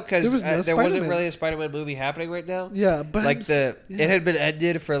 no, because There was no there wasn't Spider-Man. really a Spider-Man movie happening right now. Yeah, but Like it had been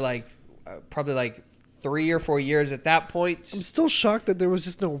ended for probably 3 or 4 years at that point. I'm still shocked that there was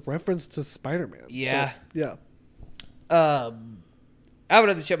just no reference to Spider-Man. Yeah. Yeah. Alvin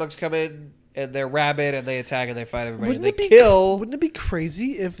and the Chipmunks come in and they're rabid and they attack and they fight everybody and they Wouldn't kill. it be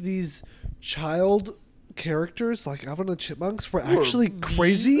crazy if these child characters like Alvin and the Chipmunks were actually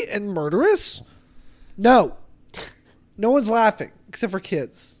crazy and murderous? No. No one's laughing except for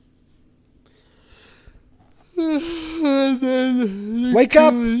kids. Wake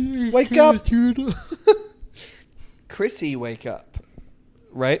up! Wake up! Chrissy, wake up!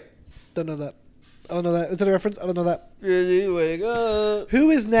 Right? Don't know that. I don't know that. Is that a reference? I don't know that. Chrissy, wake up! Who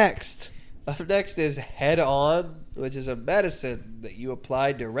is next? Up next is Head On, which is a medicine that you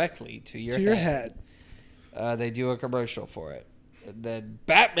apply directly to your head. They do a commercial for it. And then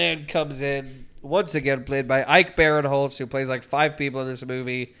Batman comes in, once again played by Ike Barinholtz, who plays like 5 people in this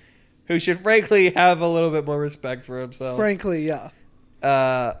movie, who should frankly have a little bit more respect for himself. Frankly, yeah.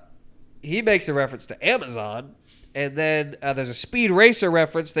 He makes a reference to Amazon, and then there's a Speed Racer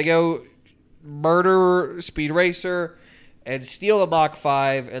reference. They go murder Speed Racer and steal a Mach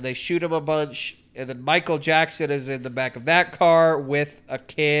 5, and they shoot him a bunch. And then Michael Jackson is in the back of that car with a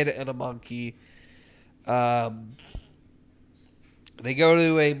kid and a monkey. They go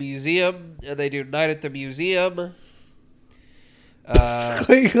to a museum, and they do Night at the Museum.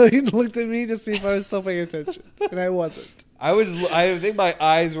 Clayton looked at me to see if I was still paying attention, and I wasn't. I think my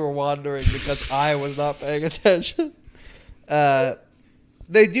eyes were wandering because I was not paying attention.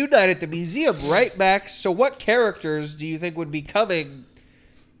 They do Night at the Museum, right, Max? So what characters do you think would be coming?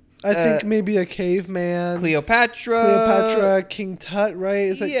 I think maybe a caveman. Cleopatra, King Tut, right?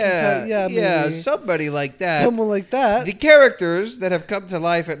 Is that King Tut? Yeah, maybe. Somebody like that. Someone like that. The characters that have come to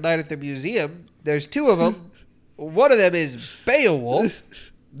life at Night at the Museum, there's two of them. One of them is Beowulf,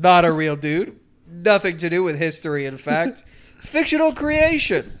 not a real dude. Nothing to do with history, in fact. Fictional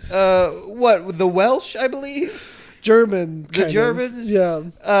creation. What, the Welsh, I believe? German. The Germans?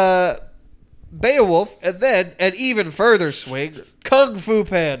 Yeah. Beowulf, and then an even further swing, Kung Fu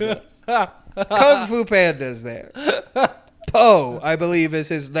Panda. Kung Fu Panda's there. Po, I believe, is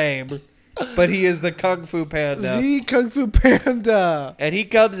his name, but he is the Kung Fu Panda. The Kung Fu Panda. And he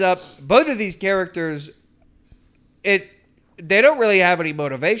comes up. Both of these characters, they don't really have any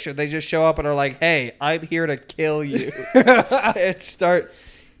motivation. They just show up and are like, "Hey, I'm here to kill you." And start.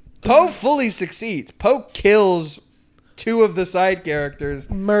 Po fully succeeds. Po kills two of the side characters.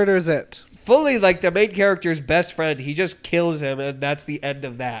 Murders it. Fully, like, the main character's best friend, he just kills him, and that's the end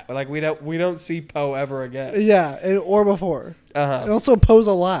of that. Like, we don't see Poe ever again. Yeah, or before. Uh-huh. And also Poe's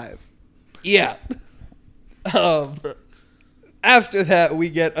alive. Yeah. After that,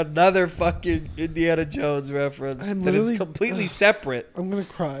 we get another fucking Indiana Jones reference that is completely separate. I'm gonna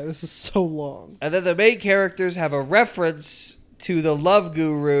cry. This is so long. And then the main characters have a reference to the Love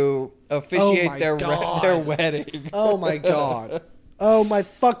Guru officiate their wedding. Oh my god. Oh my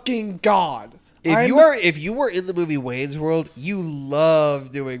fucking god! If you were in the movie Wayne's World, you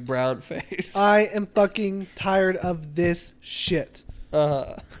love doing brown face. I am fucking tired of this shit.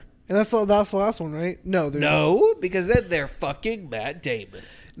 And that's the last one, right? No, because then they're fucking Matt Damon.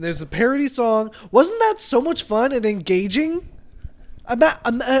 There's a parody song. Wasn't that so much fun and engaging?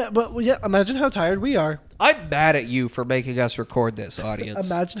 Imagine how tired we are. I'm mad at you for making us record this, audience.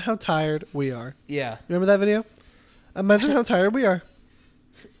 Imagine how tired we are. Yeah. Remember that video? Imagine how tired we are.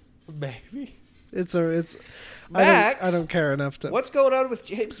 Maybe. It's Max, I don't care enough to. What's going on with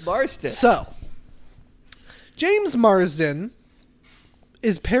James Marsden? So, James Marsden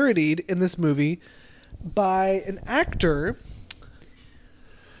is parodied in this movie by an actor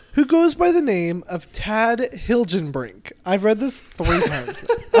who goes by the name of Tad Hilgenbrink. I've read this 3 times.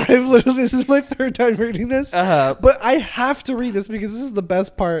 This is my 3rd time reading this. But I have to read this because this is the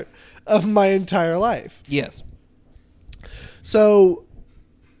best part of my entire life. Yes. So,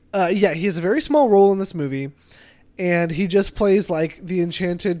 he has a very small role in this movie, and he just plays like the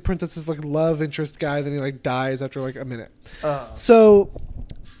enchanted princess's like love interest guy. Then he like dies after like a minute. So,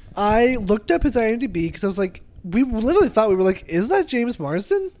 I looked up his IMDb because I was like, we literally thought we were like, is that James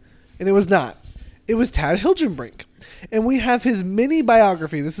Marsden? And it was not. It was Tad Hilgenbrink, and we have his mini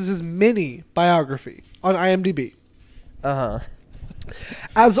biography. This is his mini biography on IMDb.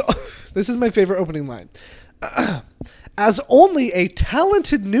 This is my favorite opening line. As only a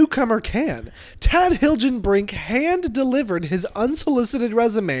talented newcomer can, Tad Hilgenbrink hand-delivered his unsolicited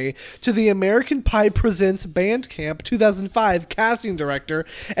resume to the American Pie Presents Bandcamp 2005 casting director,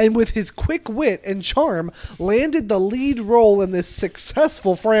 and with his quick wit and charm, landed the lead role in this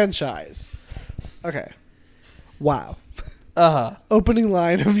successful franchise. Okay. Wow. Opening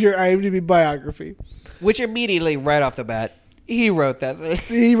line of your IMDb biography. Which immediately, right off the bat, he wrote that thing.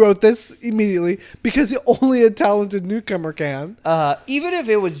 He wrote this immediately because only a talented newcomer can. Even if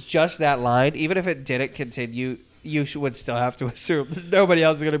it was just that line, even if it didn't continue, you would still have to assume that nobody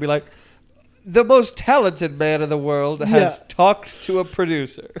else is going to be like, the most talented man in the world has talked to a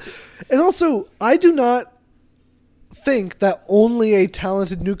producer. And also, I do not think that only a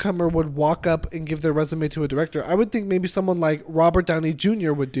talented newcomer would walk up and give their resume to a director. I would think maybe someone like Robert Downey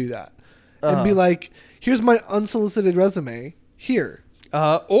Jr. would do that. And be like, here's my unsolicited resume. Here.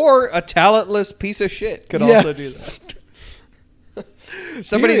 Or a talentless piece of shit could also do that.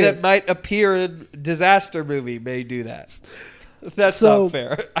 Somebody that might appear in Disaster Movie may do that. That's not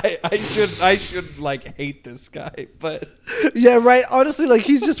fair. I should like hate this guy, but yeah, right. Honestly, like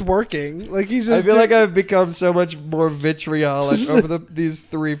he's just working. Like he's just. I feel like I've become so much more vitriolic over these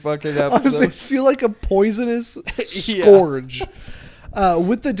 3 fucking episodes. Honestly, I feel like a poisonous scourge.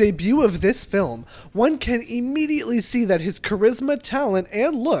 With the debut of this film, one can immediately see that his charisma, talent,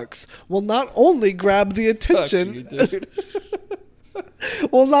 and looks will not only grab the attention. Fuck you, dude.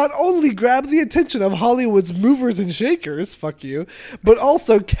 will not only grab the attention of Hollywood's movers and shakers, fuck you, but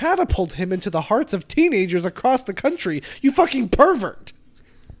also catapult him into the hearts of teenagers across the country. You fucking pervert.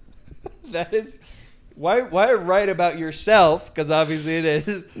 That is... Why write about yourself? Because obviously it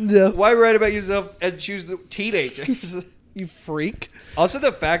is. Yeah. Why write about yourself and choose the teenagers? You freak. Also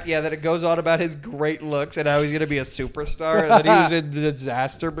the fact, that it goes on about his great looks and how he's going to be a superstar. And then he was in the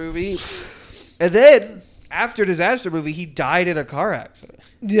Disaster movie. And then, after Disaster movie, he died in a car accident.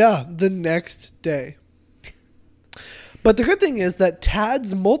 Yeah, the next day. But the good thing is that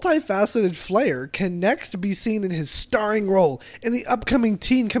Tad's multifaceted flair can next be seen in his starring role in the upcoming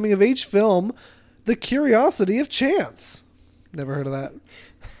teen coming-of-age film, The Curiosity of Chance. Never heard of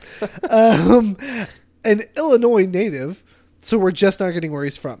that. An Illinois native, so we're just not getting where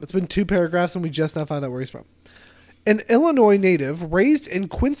he's from. It's been 2 paragraphs and we just now found out where he's from. An Illinois native raised in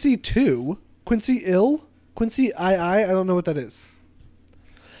Quincy II. Quincy II? I don't know what that is.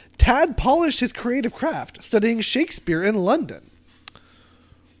 Tad polished his creative craft, studying Shakespeare in London.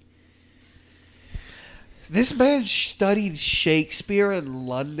 This man studied Shakespeare in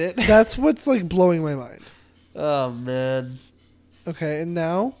London? That's what's like blowing my mind. Oh, man. Okay, and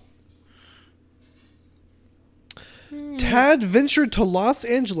now... Tad ventured to Los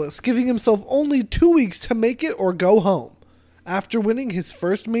Angeles, giving himself only 2 weeks to make it or go home. After winning his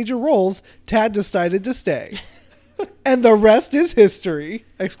first major roles, Tad decided to stay. And the rest is history!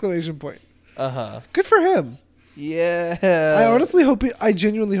 Exclamation point. Uh-huh. Good for him. Yeah. I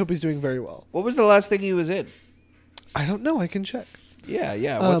genuinely hope he's doing very well. What was the last thing he was in? I don't know. I can check.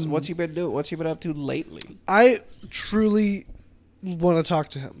 Yeah. What's he been doing? What's he been up to lately? I truly want to talk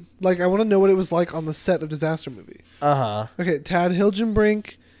to him. Like, I want to know what it was like on the set of Disaster movie. Uh-huh. Okay, Tad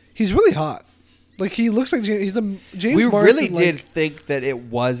Hilgenbrink. He's really hot. Like, he looks like James. He's a James We Marsden. really did think that it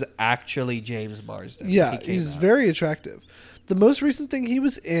was actually James Marsden. Yeah, he's very attractive. The most recent thing he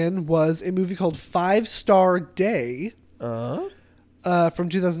was in was a movie called 5 Star Day from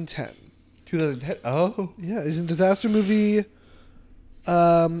 2010. 2010? Oh. Yeah, he's in Disaster movie.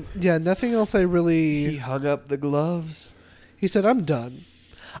 Yeah, nothing else I really... He hung up the gloves. He said, I'm done.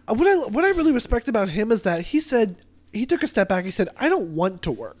 What I really respect about him is that he said... He took a step back. He said, I don't want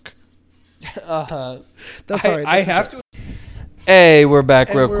to work. Uh-huh. That's all right. I have to... Hey, we're back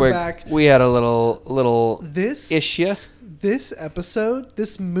And real we're quick. back. We had a little This issue. This episode,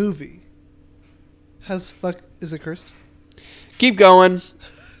 this movie, has Is it cursed? Keep going.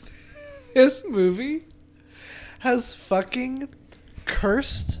 This movie has fucking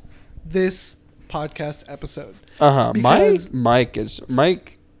cursed this podcast episode. Uh-huh. Because-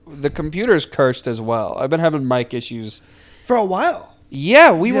 Mike, the computer's cursed as well. I've been having mic issues. For a while.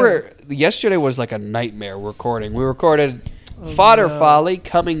 Yeah, yesterday was like a nightmare recording. We recorded Fodder Folly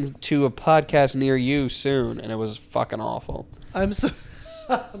coming to a podcast near you soon, and it was fucking awful. I'm so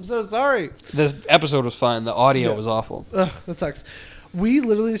sorry. The episode was fine. The audio was awful. Ugh, that sucks. We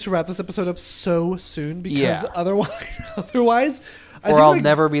literally need to wrap this episode up so soon because otherwise, Or I'll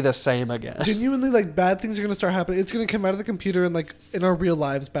never be the same again. Genuinely, like, bad things are going to start happening. It's going to come out of the computer, and like in our real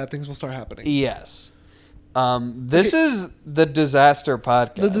lives, bad things will start happening. Yes. This is the Disaster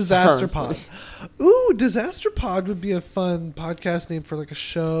Podcast. The Disaster honestly. Pod. Ooh, Disaster Pod would be a fun podcast name for like a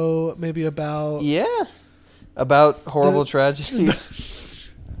show, maybe about about horrible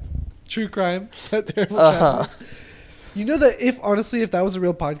tragedies. True crime, terrible tragedies. You know that if that was a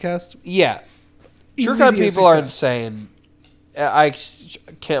real podcast, True crime people are insane. I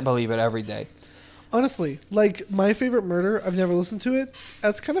can't believe it every day. Honestly, like my favorite murder, I've never listened to it.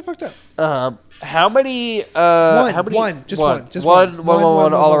 That's kind of fucked up. How many? One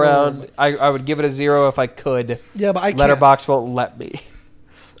all around. I would give it a 0 if I could. Yeah, but I can't. Letterboxd won't let me.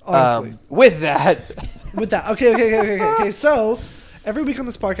 Honestly, with that. Okay. So every week on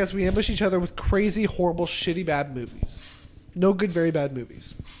this podcast, we ambush each other with crazy, horrible, shitty, bad movies. No good, very bad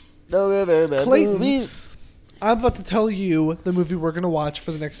movies. No good, very bad. Clayton, I'm about to tell you the movie we're going to watch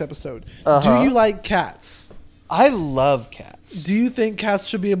for the next episode. Do you like cats? I love cats. Do you think cats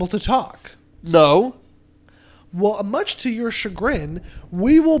should be able to talk? No. Well, much to your chagrin,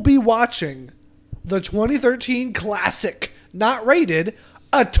 we will be watching the 2013 classic, not rated,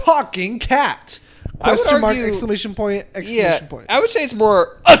 A Talking Cat. Question mark, exclamation point, exclamation point. I would say it's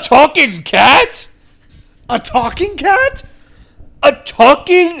more a talking cat? A talking cat? A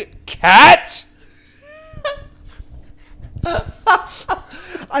talking cat?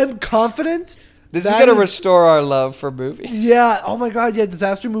 I'm confident. This is going to restore our love for movies. Yeah. Oh my God. Yeah.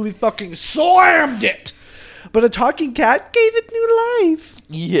 Disaster movie fucking slammed it. But A Talking Cat gave it new life.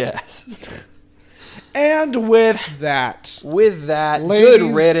 Yes. And with that, good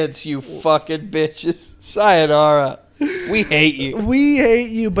ladies, riddance, you fucking bitches. Sayonara. We hate you. We hate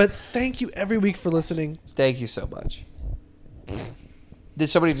you, but thank you every week for listening. Thank you so much. Did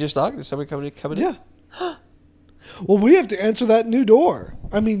somebody just knock? Did somebody come in? Yeah. Well, we have to answer that new door.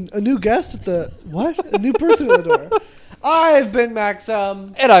 I mean, a new guest at the... What? A new person at the door. I've been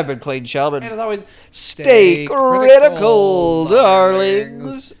Maxim. And I've been Clayton Shelman. And as always, Stay critical,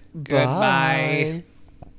 darlings. Goodbye. Bye.